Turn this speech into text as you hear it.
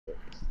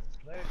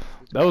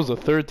That was the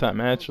third time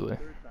actually.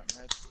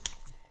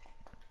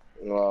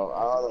 Well,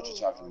 I don't know what you're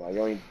talking about. You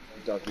only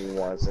dunked me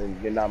once, and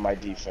you're not my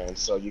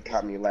defense, so you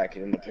caught me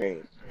lacking in the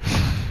paint.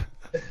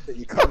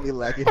 You caught me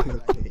lacking in the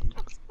paint.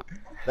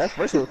 That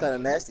first one was kind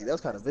of nasty. That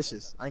was kind of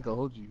vicious. I ain't gonna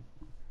hold you.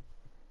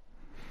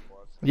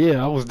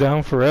 Yeah, I was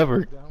down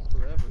forever.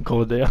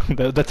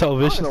 Kolade. That's how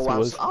vicious it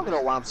was. I don't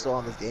know why I'm still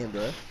on this game,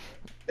 bro.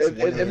 If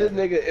this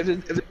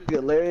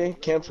nigga Larry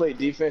can't play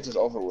defense, it's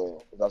over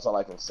with. That's all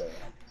I can say.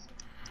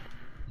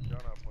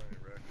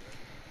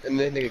 And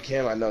this nigga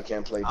Cam, I know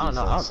can't play defense.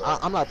 I don't know.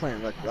 I'm not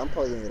playing record. I'm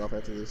probably gonna get off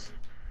after this.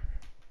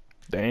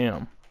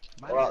 Damn.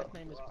 My last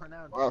name is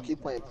pronounced. I'll keep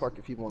playing park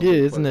if people want Yeah,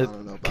 to. isn't it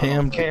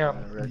Cam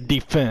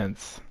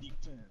defense?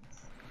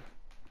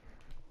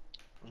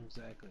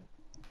 Exactly.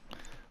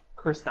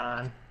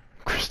 Christos.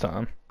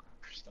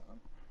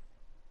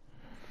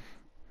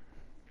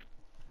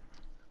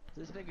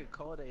 This nigga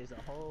Kolade is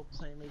a whole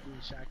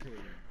playmaking shot creator.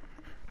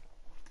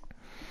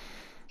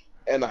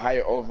 And a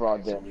higher overall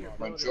than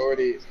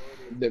majority.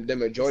 The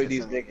majority of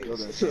these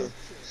niggas. Kolade,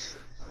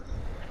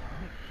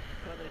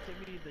 take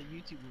me the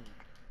YouTube link.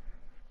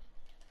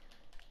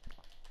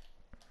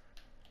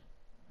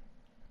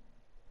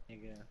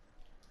 Nigga.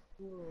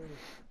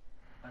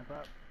 I'm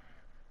up.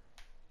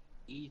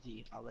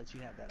 Easy. I'll let you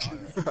have that.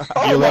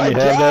 Oh You let me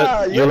have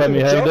that? You let me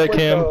have that, jumping,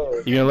 Cam?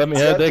 though. You gonna let me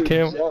have that,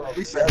 Cam?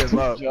 We set him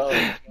up.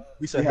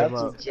 We set him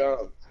up.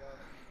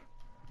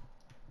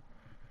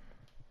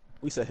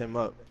 We set him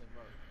up.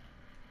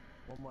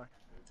 One more.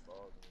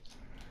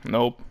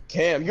 Nope.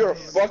 Cam, you're a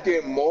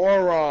fucking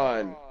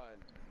moron.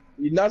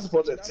 You're not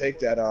supposed to take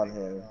that on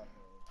him.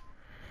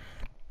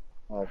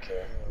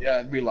 Okay.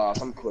 Yeah, we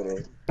lost. I'm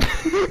quitting.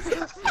 You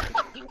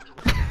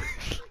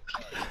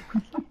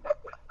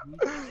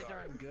guys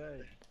aren't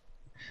good.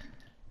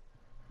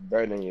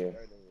 Better than you.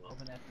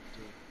 Open after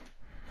two.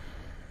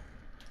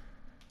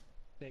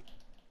 Pick.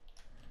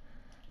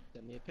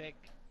 Send me a pick.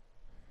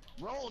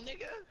 Roll,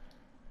 nigga.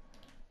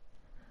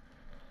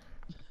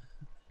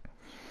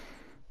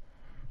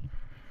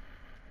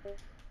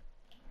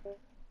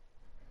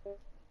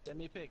 Send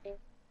me a pick.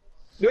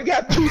 You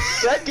got 2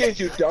 seconds,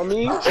 you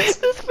dummy.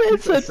 This man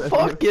said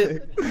fuck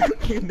it.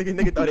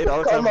 Nigga thought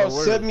 $8 Come on,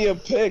 send me a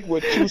pick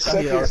with 2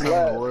 seconds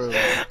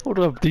left. Hold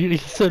up, dude. He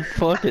said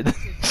fuck it. Like,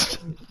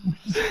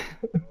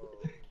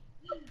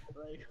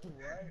 what?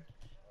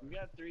 We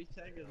got 3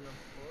 seconds left.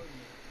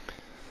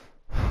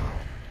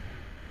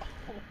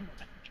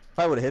 If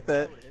I would've hit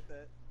that.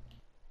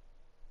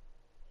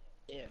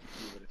 If you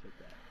would have hit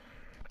that.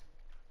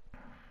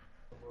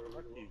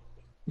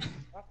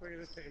 I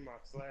figured this ain't my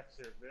slash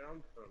shit, man.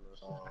 I'm trying to.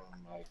 Oh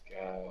my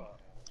god.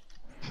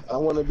 I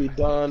want to be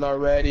done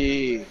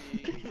already.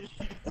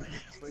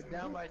 We're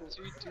down by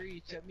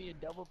 2-3. Send me a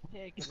double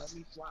pick and let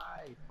me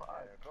fly.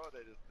 Fuck.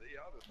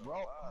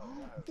 Roll.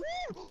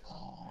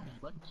 Oh,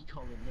 lucky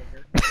calling,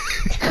 nigga.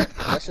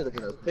 That should have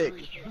been a pick.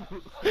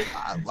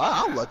 I'm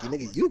lucky,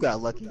 nigga. You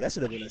got lucky. That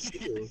should have been a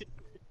steal.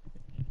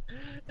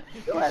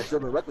 Your ass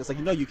dribbling reckless. Like,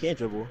 you know you can't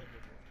dribble.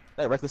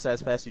 That reckless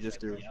ass pass you just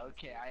threw. Yeah,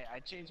 okay, I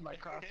changed my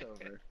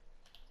crossover.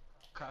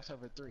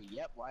 Crossover 3.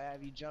 Yep, why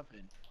have you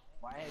jumping?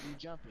 Why have you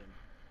jumping?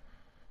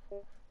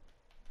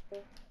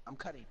 I'm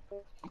cutting.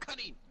 I'm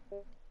cutting!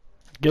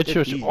 Get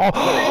your shit.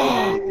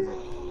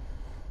 Oh!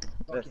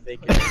 That's fake.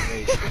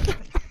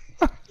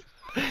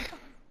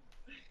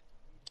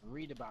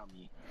 Read about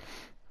me.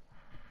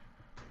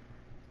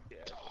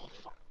 Oh,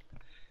 fuck.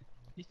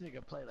 This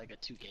nigga play like a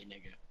 2K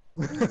nigga.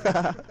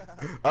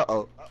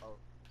 Uh-oh.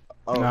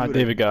 Oh, Nah,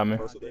 David got me.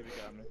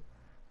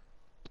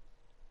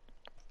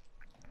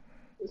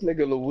 This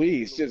nigga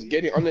Luis just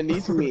getting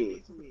underneath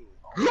me.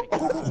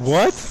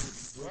 What?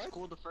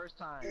 Cool the first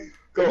time.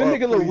 This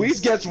nigga Luis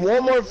gets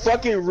one more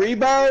fucking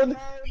rebound.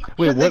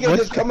 Wait, this nigga what?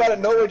 just come out of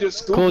nowhere just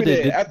scooping Cole,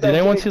 it. did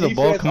anyone see the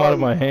ball come out of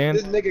my hand?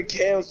 This nigga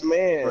Cam's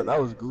man. Bro,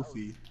 that was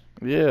goofy.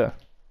 Yeah.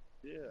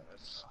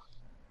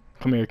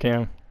 Come here,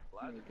 Cam.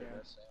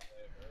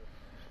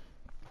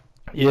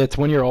 Yeah, it's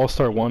when you're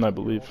All-Star 1, I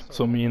believe.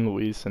 So me and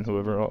Luis and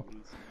whoever else.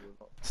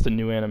 It's the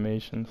new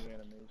animations.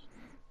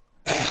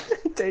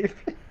 David.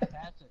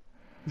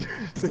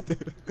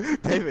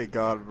 David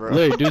gone, bro.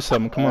 Larry, do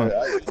something. Come on.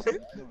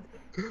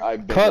 I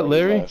big Cut, already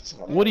Larry. left.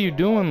 What are you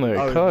doing,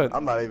 Larry? Cut.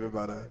 I'm not even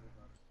about to.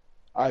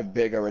 I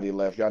big already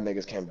left. Y'all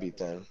niggas can't beat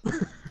them.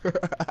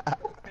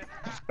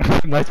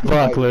 Nice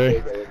block,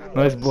 Larry.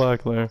 Nice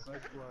block, Larry.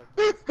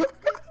 Oh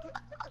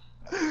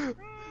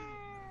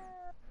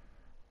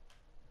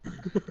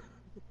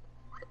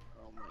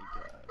my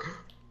god.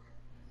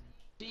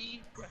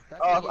 See?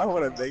 Oh, I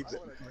want to make that.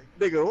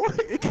 Nigga,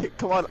 what?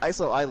 Come on,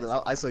 ISO Island.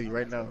 I'll ISO you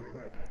right now.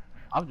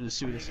 I'm just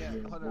shooting shit.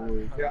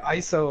 Yeah,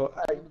 ISO.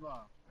 Give me the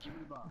ball. Give me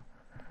the ball.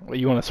 What,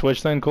 you want to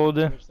switch then,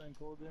 Kolade?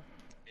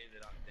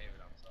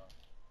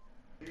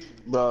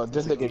 Bro,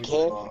 this nigga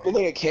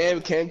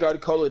can't guard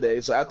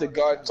Kolade. So after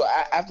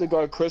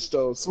guard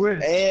Christos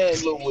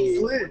and Luis.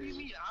 What do you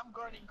mean? I'm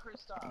guarding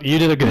Christos. You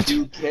did a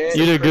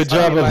good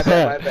job of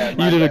that.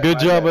 You did a good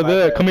job of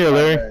that. Come here,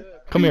 Larry.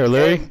 Come here,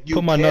 Larry.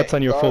 Put my nuts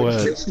on your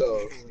forehead.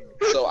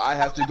 So I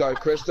have to guard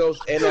Christos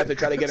and I have to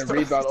try to get a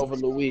rebound over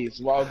Luis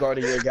while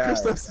guarding your guy.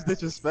 Christos is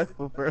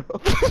disrespectful, bro.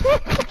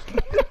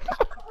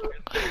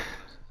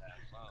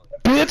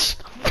 Bitch!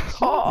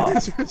 Oh.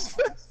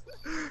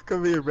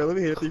 Come here, bro. Let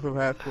me hit a 3 from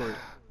half court.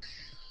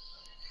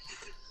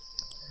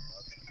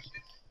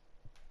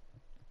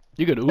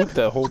 You could oop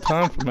that whole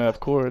time from half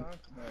court.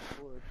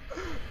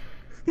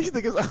 These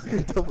niggas out here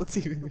double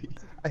teaming me.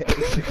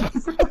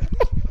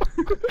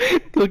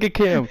 Look at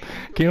Cam.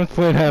 Cam's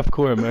playing half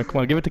court, man.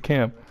 Come on, give it to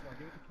Cam.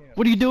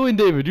 What are you doing,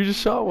 David? You just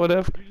shot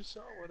whatever.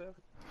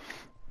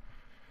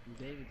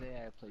 David's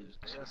AI plays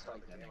just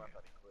like that.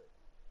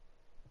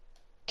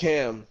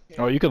 Cam.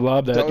 Oh, you could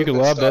lob that. Don't You could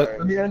even lob start. that.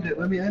 Let me end it.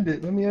 Let me end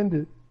it. Let me end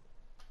it.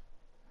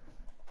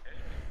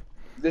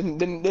 This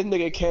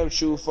nigga Cam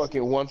shoot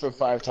fucking 1 for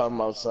 5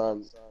 timeouts,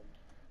 son.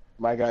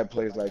 My guy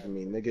plays like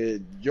me,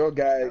 nigga. Your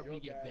guy. We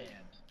get banned.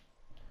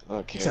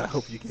 Okay. I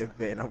hope you get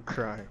banned. I'm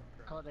crying.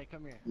 Kolade,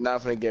 come here.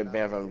 Not gonna get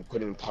banned from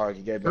quitting park.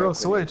 You get banned. Bro,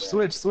 from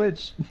quitting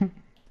switch. Double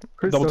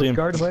Christos, team.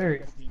 guard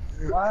Larry.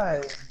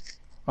 Why?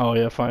 Oh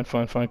yeah, fine.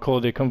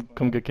 Kolade,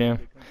 come get Cam.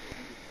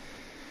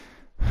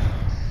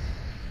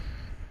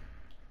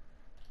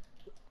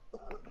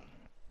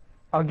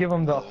 I'll give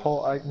him the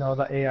whole. No,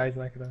 the AI's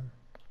not gonna.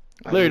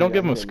 Larry, don't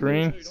give him a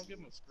screen.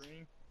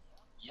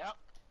 Yep.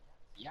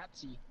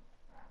 Yahtzee.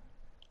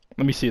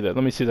 Let me see that.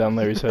 Let me see that on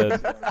Larry's head.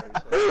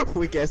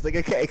 Weak ass nigga.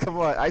 Okay, come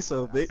on.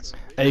 ISO, bitch.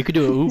 Hey, you could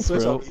do a oop,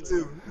 Switch bro. on me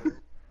too.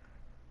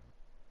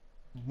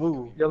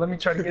 Move. Yo, let me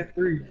try to get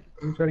 3.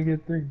 Let me try to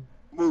get 3.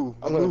 Move.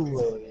 I'm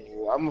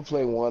gonna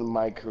play one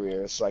my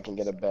career so I can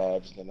get a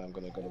badge, then I'm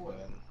gonna go to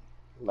bed.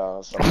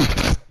 No, sorry.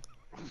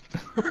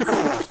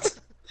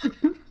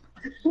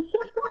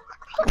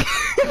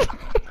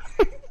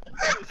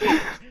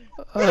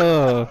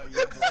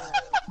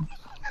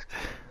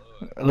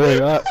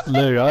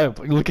 Larry,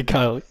 look at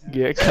Kyle.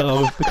 Yeah,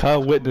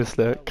 Kyle witnessed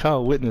that.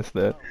 Kyle witnessed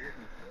that.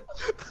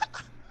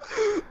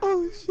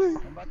 Oh shit.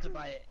 I'm about to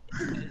buy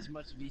as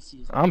much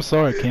VC as I'm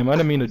sorry, Cam. I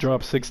didn't mean to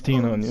drop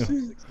 16 on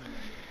you.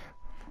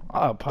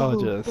 I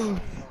apologize.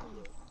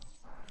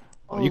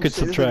 You could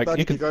subtract.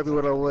 You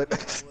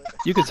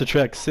could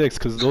subtract 6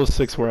 because those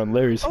 6 were on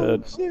Larry's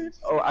head.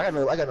 Oh, I got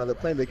another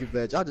playmaking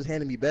badge. Y'all just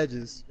handed me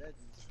badges.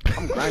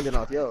 I'm grinding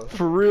off yo.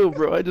 For real,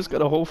 bro. I just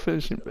got a whole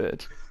finishing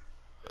badge.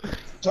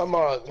 Talking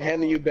about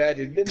handing you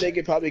badges. This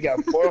nigga probably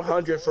got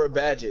 400 for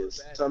badges.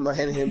 Talking about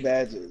handing him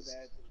badges.